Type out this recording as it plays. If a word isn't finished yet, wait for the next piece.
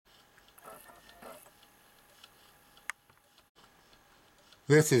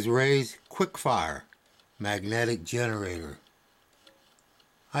This is Ray's Quickfire magnetic generator.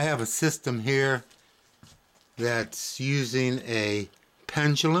 I have a system here that's using a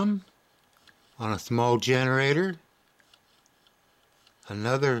pendulum on a small generator,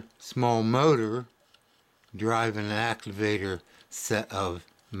 another small motor driving an activator set of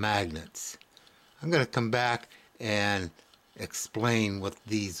magnets. I'm going to come back and explain what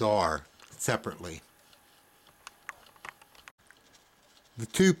these are separately. The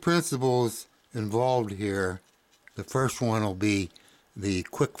two principles involved here, the first one will be the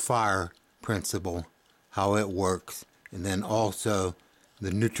quick fire principle, how it works, and then also the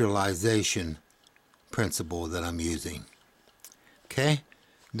neutralization principle that I'm using. Okay,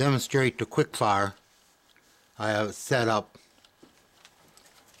 demonstrate the quick fire. I have it set up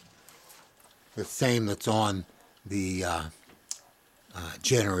the same that's on the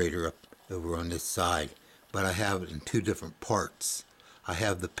generator up over on this side, but I have it in two different parts. I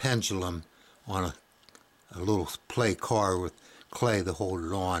have the pendulum on a little play car with clay to hold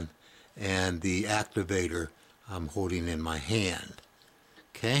it on, and the activator I'm holding in my hand.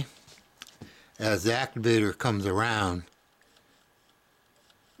 Okay? As the activator comes around,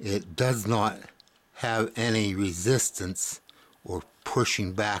 it does not have any resistance or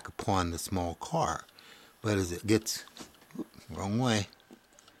pushing back upon the small car. But as it gets, wrong way,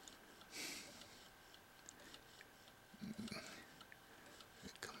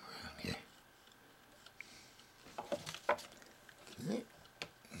 come around here. Okay.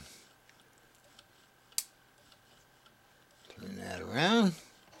 Turn that around.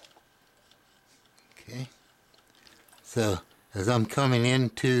 Okay. So as I'm coming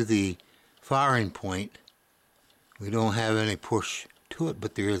into the firing point, we don't have any push to it,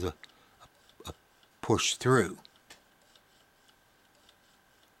 but there is a push through.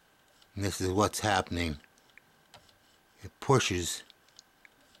 And this is what's happening. It pushes,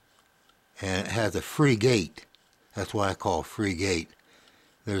 and it has a free gate. That's why I call it free gate.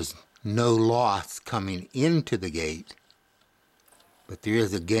 There's no loss coming into the gate, but there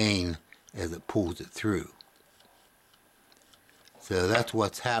is a gain as it pulls it through. So that's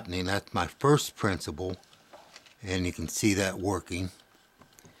what's happening. That's my first principle, and you can see that working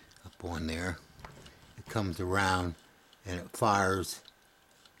up on there. It comes around and it fires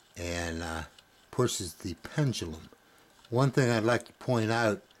and pushes the pendulum. One thing I'd like to point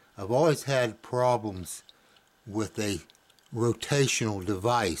out, I've always had problems with a rotational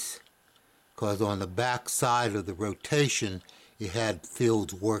device, because on the back side of the rotation you had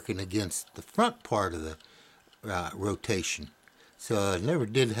fields working against the front part of the rotation. So I never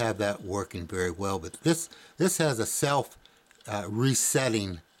did have that working very well, but this has a self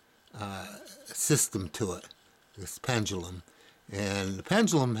resetting system to it, this pendulum. And the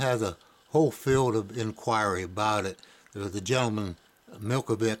pendulum has a whole field of inquiry about it. There was a gentleman,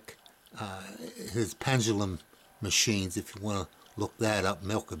 Milkovic, his pendulum machines, if you want to look that up,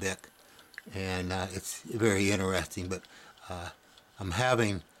 Milkovic, and it's very interesting. But I'm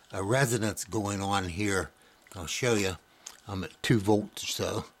having a resonance going on here. I'll show you. I'm at 2 volts or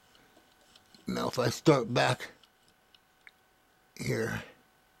so. Now if I start back here,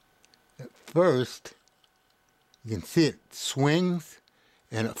 at first you can see it swings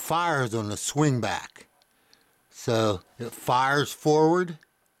and it fires on the swing back. So it fires forward.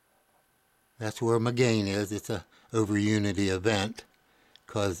 That's where my gain is. It's a over unity event,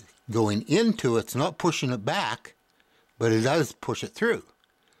 because going into it's not pushing it back, but it does push it through.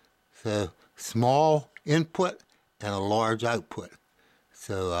 So small input and a large output.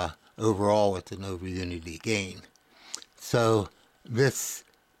 So overall it's an over unity gain. So this,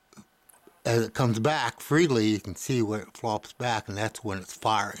 as it comes back freely, you can see where it flops back, and that's when it's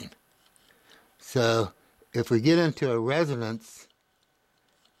firing. So if we get into a resonance,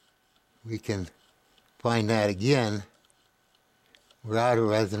 we can find that again. We're out of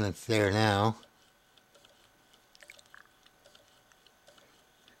resonance there now.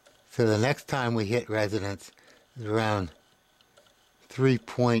 So the next time we hit resonance is around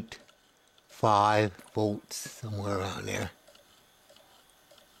 3.5 volts, somewhere around there.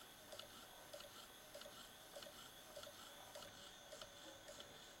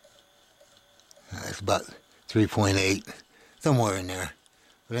 That's about 3.8, somewhere in there.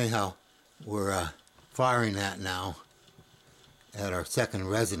 But anyhow, we're firing that now at our second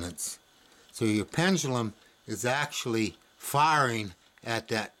resonance. So your pendulum is actually firing at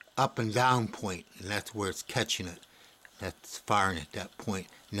that up and down point, and that's where it's catching it. That's firing at that point,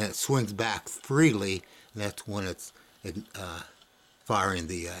 and then it swings back freely, and that's when it's firing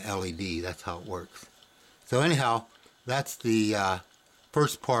the LED. That's how it works. So anyhow, that's the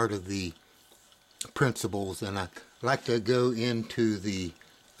first part of the principles, and I'd like to go into the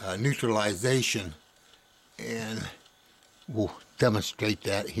neutralization, and we'll demonstrate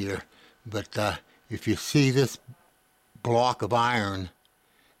that here. But if you see this block of iron,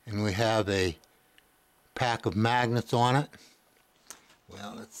 and we have a pack of magnets on it,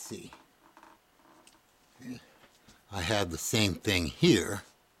 well, let's see. I have the same thing here.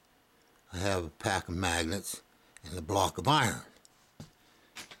 I have a pack of magnets and a block of iron.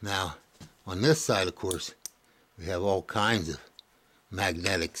 Now, on this side, of course, we have all kinds of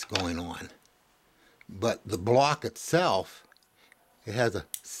magnetics going on. But the block itself, it has a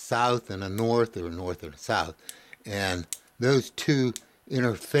south and a north, or a north and a south. And those two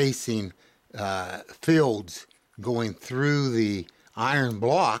interfacing fields going through the iron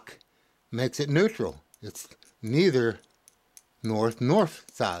block makes it neutral. It's neither north nor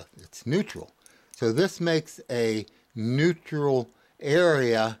south. It's neutral. So this makes a neutral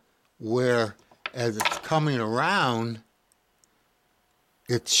area where, as it's coming around,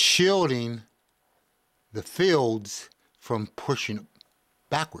 it's shielding the fields from pushing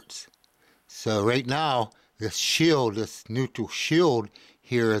backwards. So right now, this shield, this neutral shield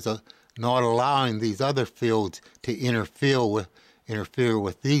here, is not allowing these other fields to interfere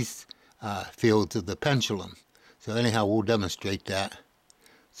with these fields of the pendulum. So anyhow, we'll demonstrate that.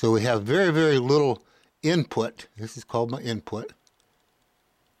 So we have very, very little input. This is called my input.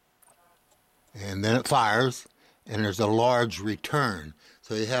 And then it fires, and there's a large return.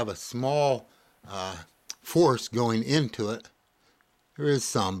 So you have a small force going into it. There is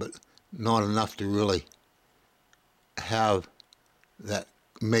some, but not enough to really have that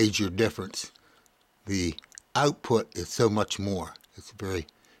major difference. The output is so much more. It's very,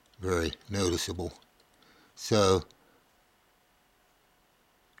 very noticeable. So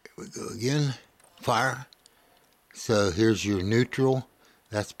here we go again. Fire. So here's your neutral.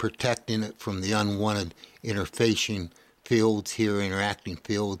 That's protecting it from the unwanted interfacing fields here, interacting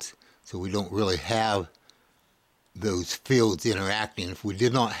fields. So we don't really have those fields interacting. If we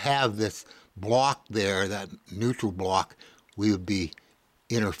did not have this block there, that neutral block, we would be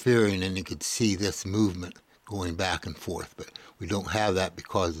interfering, and you could see this movement going back and forth. But we don't have that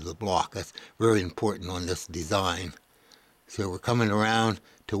because of the block. That's very important on this design. So we're coming around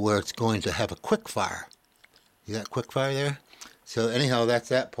to where it's going to have a quick fire. See that quick fire there? So anyhow, that's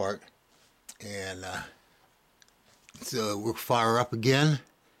that part. And so we'll fire up again,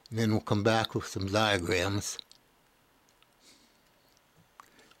 and then we'll come back with some diagrams.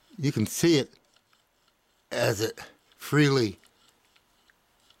 You can see it as it freely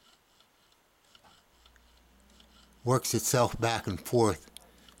works itself back and forth.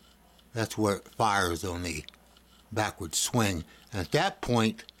 That's where it fires on the backward swing. And at that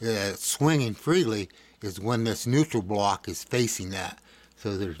point, swinging freely is when this neutral block is facing that.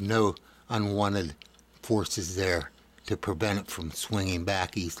 So there's no unwanted forces there to prevent it from swinging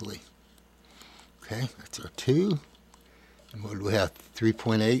back easily. Okay, that's our 2. And what do we have?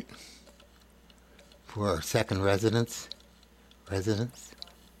 3.8 for our second resonance.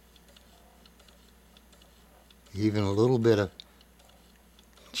 Even a little bit of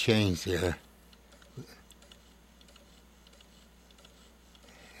change there.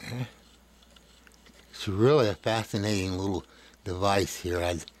 It's really a fascinating little device here.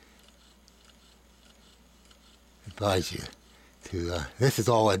 I'd advise you to, this is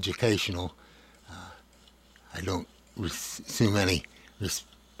all educational. I don't assume any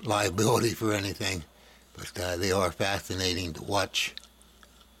liability for anything, but they are fascinating to watch.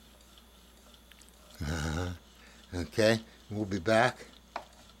 Okay, we'll be back.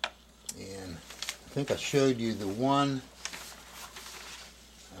 And I think I showed you the one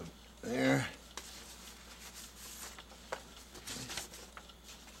up there.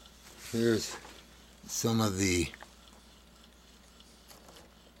 Here's some of the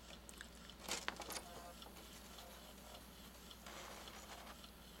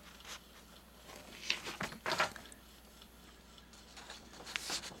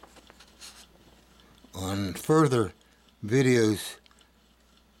on further videos.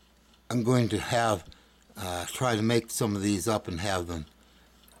 I'm going to have try to make some of these up and have them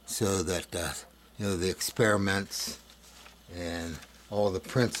so that you know, the experiments and all the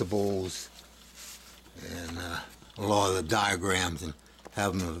principles and a lot of the diagrams, and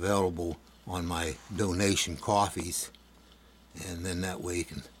have them available on my donation coffees, and then that way you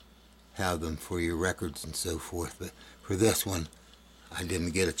can have them for your records and so forth. But for this one, I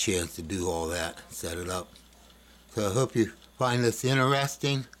didn't get a chance to do all that, set it up. So I hope you find this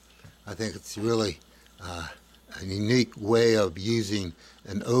interesting. I think it's really a unique way of using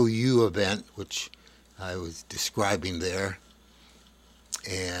an OU event, which I was describing there,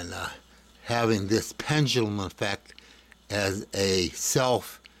 and having this pendulum effect as a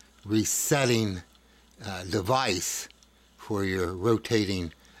self resetting device for your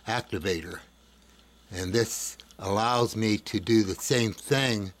rotating activator. And this allows me to do the same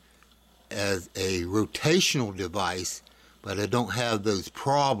thing as a rotational device, but I don't have those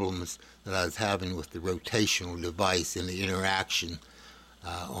problems that I was having with the rotational device and the interaction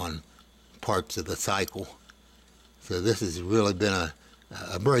on parts of the cycle. So this has really been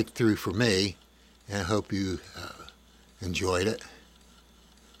a breakthrough for me, and I hope you enjoyed it.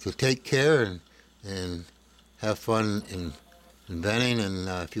 So take care and have fun in inventing, and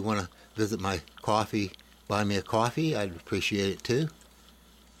if you want to visit my coffee, buy me a coffee, I'd appreciate it too.